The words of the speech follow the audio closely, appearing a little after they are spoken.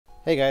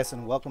Hey guys,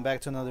 and welcome back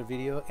to another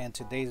video. And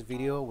today's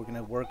video we're going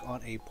to work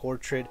on a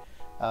portrait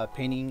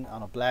painting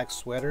on a black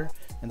sweater.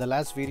 In the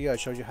last video I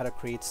showed you how to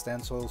create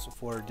stencils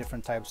for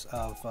different types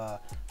of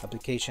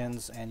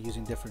applications and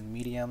using different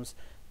mediums.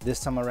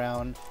 This time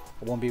around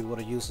I won't be able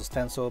to use a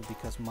stencil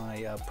because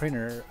my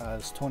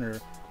printer's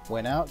toner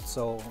went out,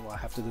 so I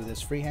have to do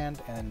this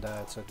freehand, and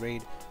it's a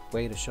great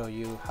way to show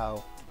you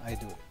how I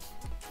do it.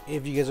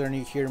 If you guys are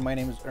new here, my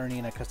name is Ernie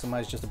and I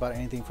customize just about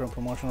anything from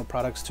promotional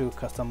products to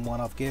custom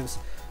one-off gifts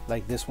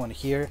like this one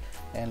here.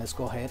 And let's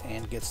go ahead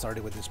and get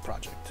started with this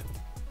project.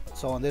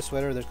 So on this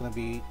sweater there's going to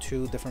be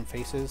two different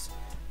faces.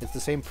 It's the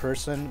same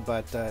person,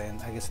 but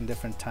I guess in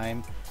different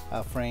time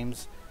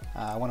frames.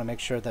 I want to make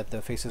sure that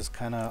the faces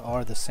kind of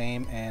are the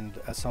same and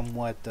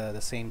somewhat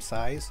the same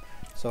size.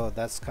 So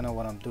that's kind of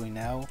what I'm doing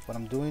now. What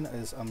I'm doing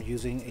is I'm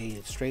using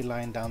a straight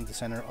line down the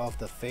center of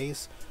the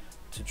face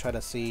to try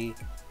to see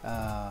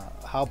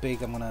how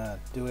big I'm gonna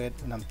do it,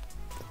 and I'm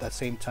at the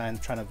same time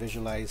trying to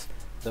visualize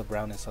the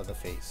brownness of the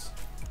face.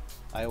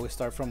 I always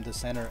start from the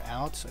center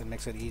out. It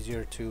makes it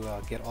easier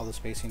to get all the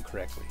spacing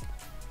correctly.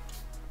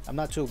 I'm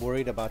not too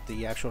worried about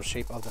the actual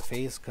shape of the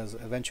face, because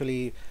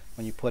eventually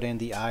when you put in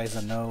the eyes,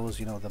 the nose,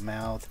 you know, the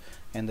mouth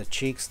and the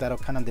cheeks, that'll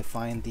kind of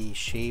define the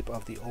shape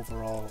of the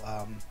overall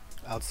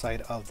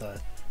outside of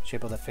the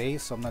shape of the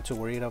face. So I'm not too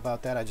worried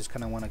about that. I just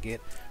kind of want to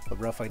get a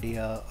rough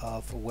idea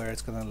of where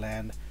it's going to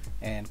land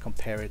and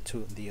compare it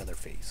to the other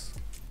face.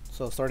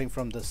 So starting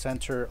from the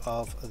center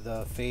of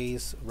the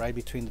face, right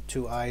between the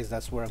two eyes,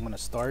 that's where I'm going to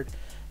start,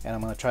 and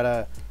I'm going to try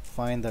to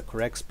find the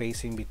correct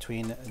spacing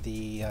between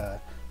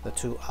the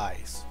two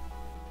eyes.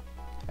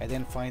 I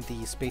then find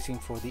the spacing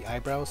for the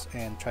eyebrows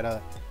and try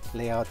to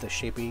lay out the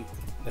shape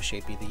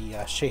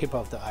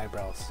of the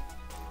eyebrows.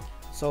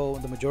 So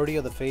the majority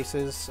of the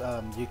faces,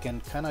 you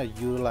can kind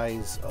of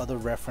utilize other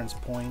reference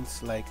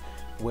points, like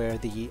where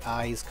the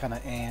eyes kind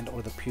of end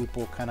or the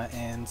pupil kind of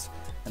ends,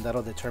 and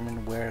that'll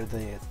determine where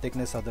the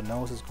thickness of the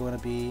nose is going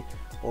to be,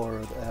 or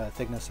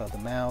thickness of the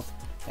mouth.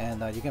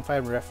 And you can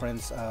find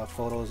reference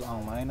photos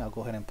online. I'll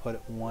go ahead and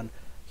put one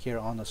here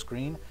on the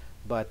screen.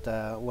 But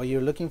what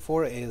you're looking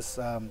for is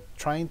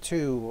trying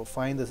to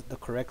find the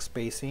correct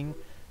spacing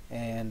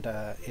and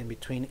in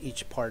between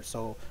each part.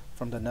 So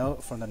from the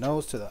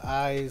nose to the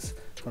eyes,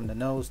 from the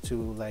nose to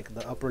like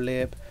the upper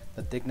lip,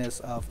 the thickness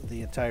of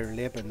the entire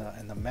lip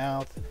and the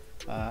mouth,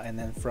 and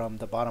then from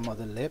the bottom of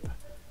the lip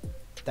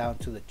down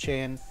to the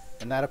chin,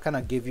 and that'll kind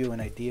of give you an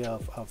idea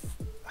of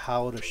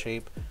how to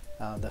shape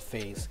the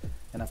face.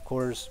 And of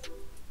course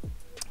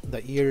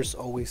the ears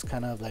always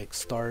kind of like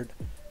start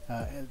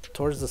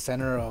towards the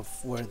center of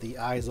where the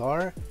eyes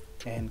are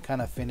and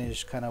kind of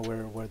finish kind of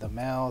where the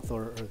mouth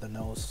or the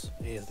nose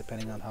is,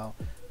 depending on how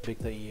big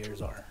the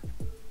ears are.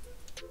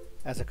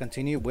 As I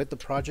continue with the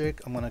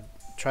project, I'm going to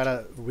try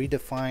to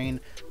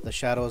redefine the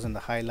shadows and the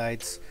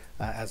highlights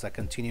as I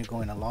continue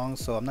going along.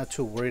 So I'm not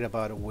too worried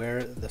about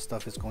where the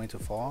stuff is going to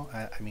fall.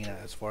 I mean,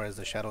 as far as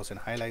the shadows and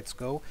highlights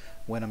go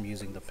when I'm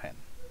using the pen.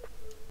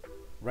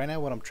 Right now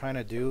what I'm trying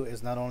to do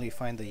is not only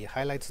find the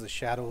highlights, the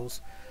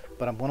shadows,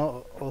 but I'm going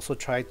to also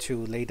try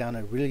to lay down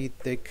a really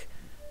thick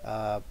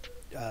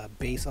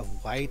base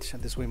of white.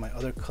 This way my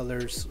other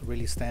colors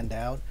really stand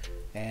out,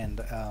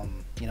 and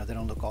you know, they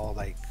don't look all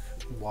like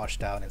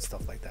washed out and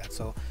stuff like that.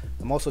 So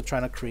I'm also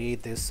trying to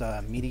create this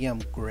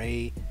medium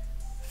gray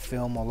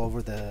film all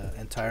over the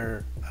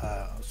entire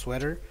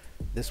sweater.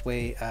 This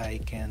way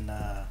I can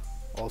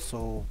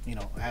also, you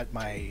know, add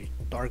my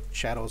dark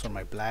shadows or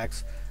my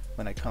blacks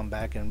when I come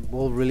back, and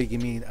will really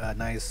give me a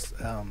nice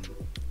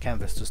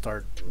canvas to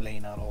start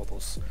laying out all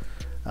those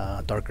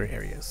darker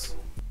areas.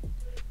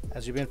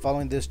 As you've been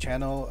following this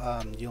channel,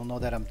 you'll know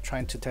that I'm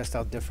trying to test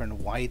out different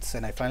whites,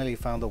 and I finally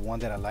found the one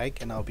that I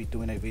like, and I'll be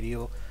doing a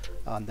video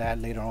on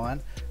that later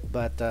on.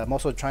 But I'm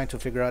also trying to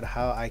figure out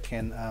how I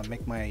can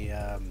make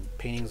my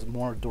paintings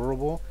more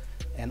durable,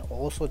 and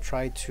also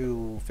try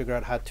to figure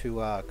out how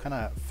to kind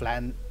of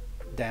flatten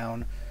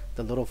down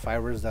the little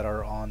fibers that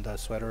are on the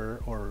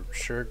sweater or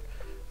shirt,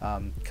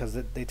 because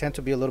they tend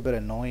to be a little bit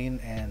annoying,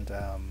 and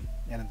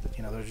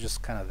you know, they're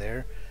just kind of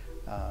there.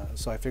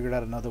 So I figured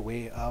out another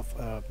way of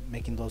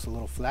making those a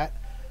little flat.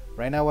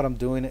 Right now what I'm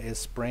doing is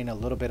spraying a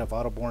little bit of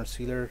waterborne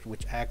sealer,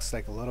 which acts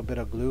like a little bit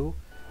of glue,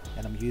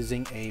 and I'm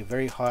using a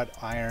very hot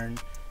iron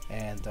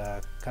and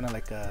kind of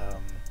like a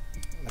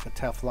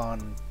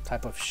Teflon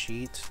type of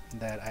sheet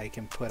that I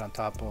can put on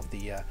top of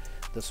the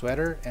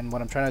sweater. And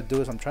what I'm trying to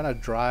do is I'm trying to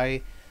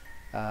dry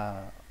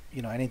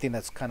you know, anything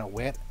that's kind of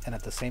wet, and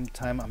at the same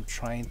time I'm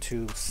trying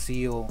to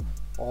seal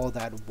all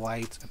that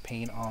white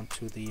paint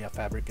onto the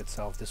fabric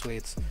itself. This way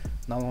it's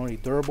not only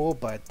durable,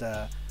 but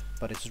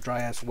it's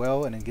dry as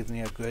well, and it gives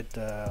me a good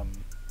kind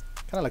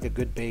of like a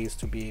good base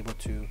to be able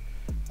to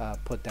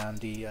put down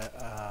the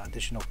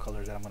additional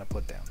colors that I'm going to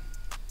put down.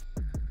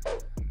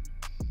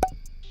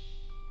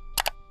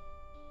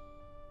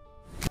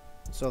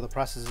 So the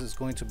process is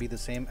going to be the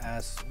same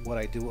as what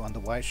I do on the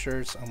white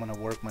shirts. I'm going to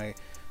work my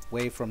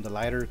way from the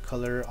lighter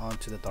color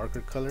onto the darker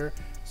color.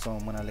 So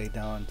I'm going to lay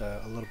down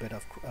a little bit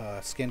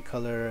of skin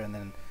color, and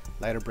then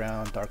lighter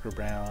brown, darker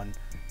brown,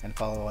 and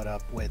follow it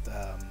up with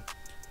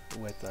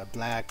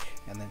black,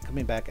 and then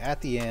coming back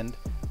at the end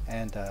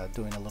and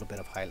doing a little bit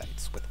of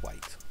highlights with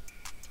white.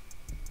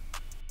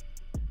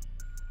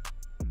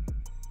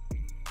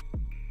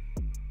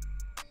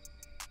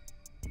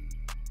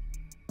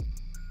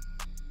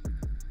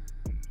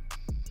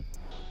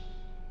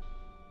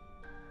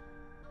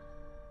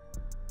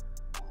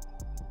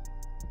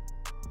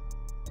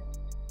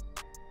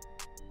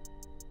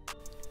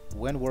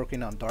 When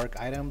working on dark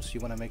items,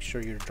 you want to make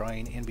sure you're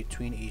drawing in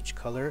between each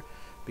color,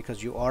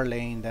 because you are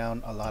laying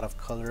down a lot of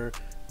color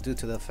due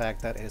to the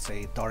fact that it's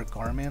a dark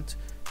garment.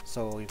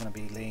 So you're going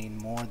to be laying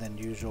more than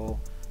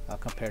usual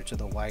compared to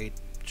the white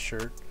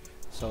shirt.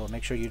 So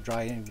make sure you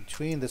draw in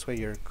between, this way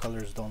your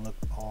colors don't look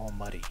all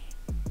muddy.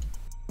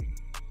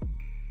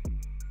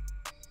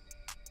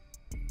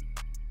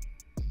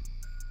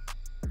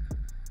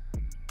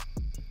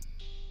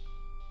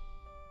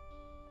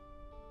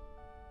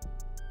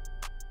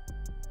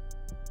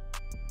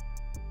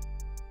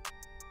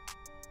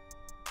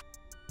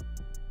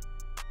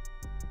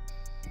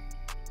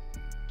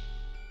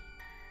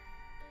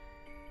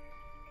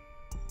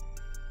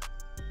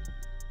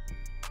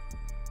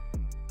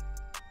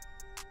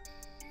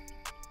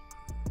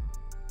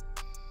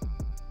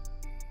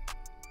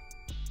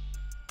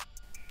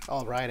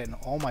 Alright, and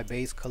all my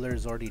base color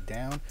is already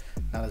down.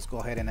 Now let's go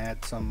ahead and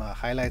add some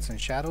highlights and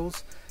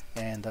shadows,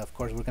 and of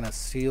course we're going to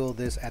seal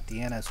this at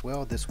the end as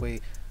well. This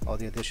way all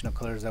the additional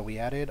colors that we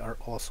added are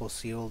also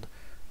sealed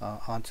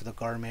onto the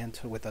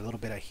garment with a little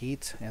bit of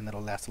heat, and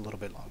it'll last a little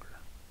bit longer.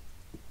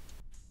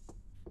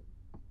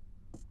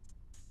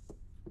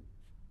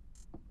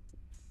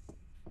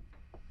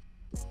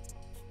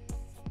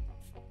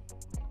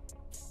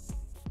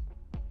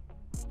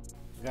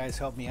 Guys,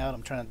 help me out.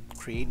 I'm trying to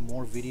create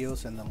more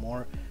videos, and the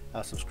more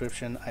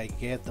subscription I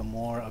get, the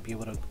more I'll be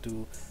able to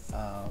do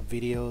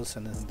videos,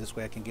 and then this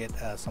way I can get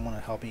someone to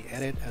help me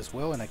edit as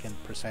well, and I can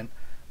present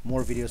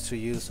more videos to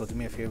you. So do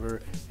me a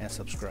favor and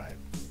subscribe.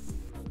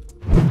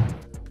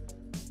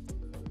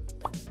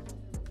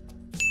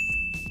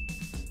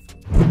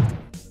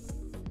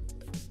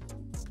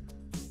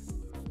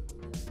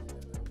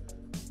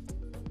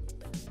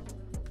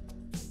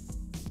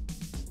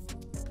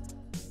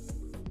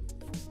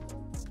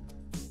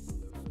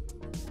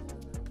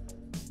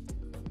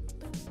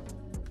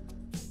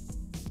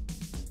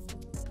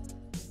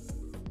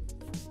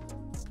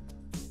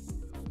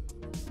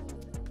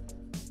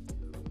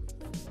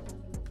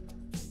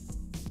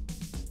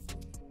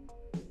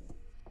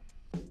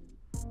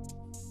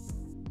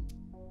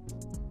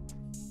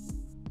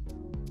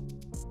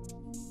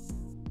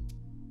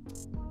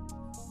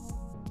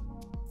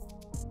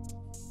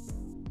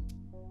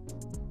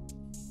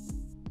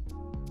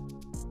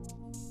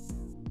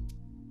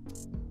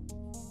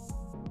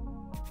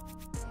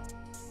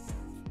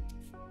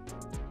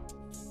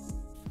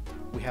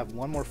 We have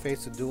one more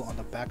face to do on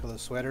the back of the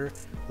sweater.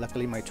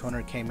 Luckily my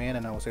toner came in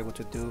and I was able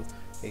to do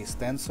a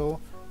stencil.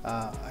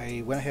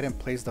 I went ahead and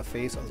placed the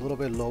face a little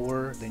bit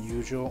lower than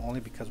usual, only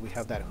because we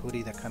have that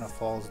hoodie that kind of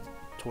falls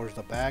towards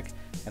the back,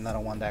 and I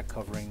don't want that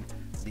covering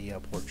the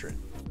portrait.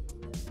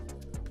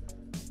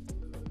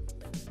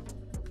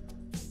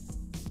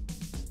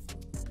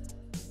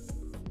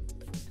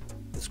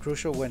 It's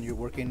crucial when you're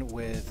working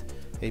with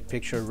a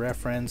picture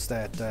reference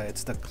that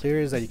it's the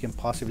clearest that you can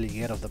possibly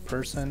get of the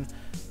person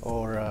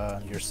or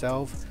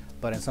yourself,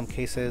 but in some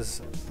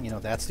cases, you know,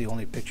 that's the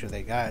only picture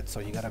they got,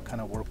 so you got to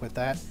kind of work with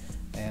that.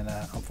 And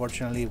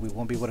unfortunately we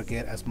won't be able to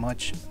get as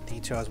much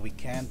detail as we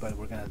can, but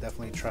we're going to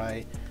definitely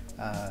try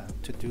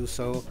to do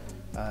so,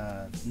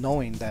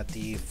 knowing that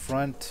the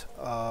front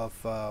of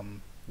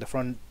the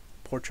front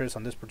portraits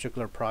on this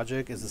particular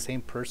project is the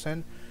same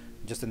person,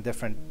 just in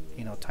different,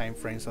 you know, time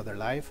frames of their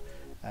life.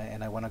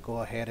 And I want to go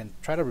ahead and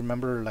try to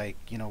remember, like,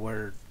 you know,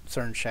 where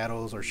certain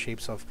shadows or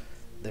shapes of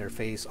their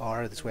face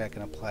are. This way I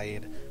can apply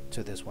it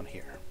to this one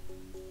here.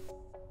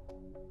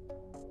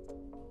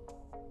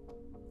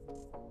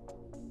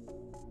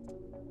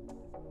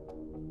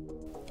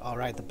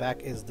 Alright, the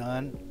back is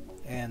done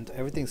and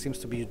everything seems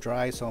to be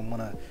dry, so I'm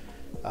gonna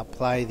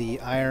apply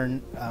the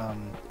iron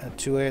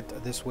to it.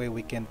 This way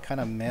we can kind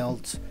of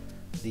melt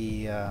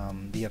the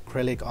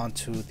acrylic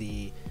onto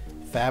the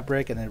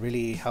fabric, and it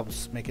really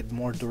helps make it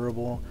more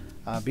durable.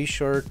 Be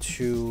sure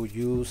to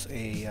use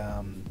a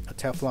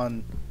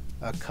Teflon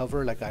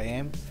cover like I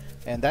am,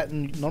 and that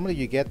normally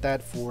you get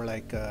that for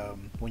like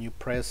when you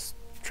press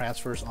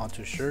transfers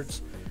onto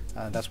shirts.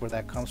 That's where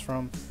that comes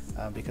from,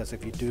 because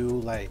if you do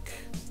like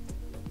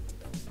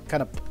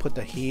kind of put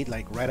the heat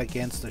like right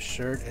against the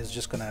shirt, it's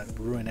just gonna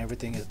ruin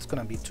everything. It's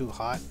gonna be too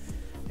hot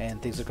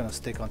and things are gonna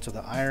stick onto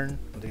the iron.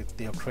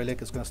 The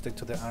acrylic is gonna stick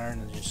to the iron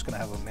and you're just gonna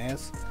have a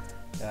mess.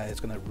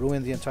 It's gonna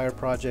ruin the entire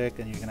project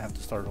and you're gonna have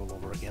to start all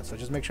over again. So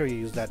just make sure you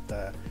use that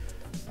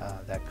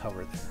that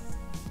cover there.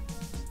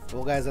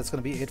 Well guys, that's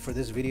gonna be it for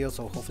this video,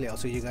 so hopefully I'll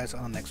see you guys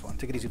on the next one.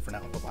 Take it easy for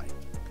now. Bye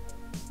bye.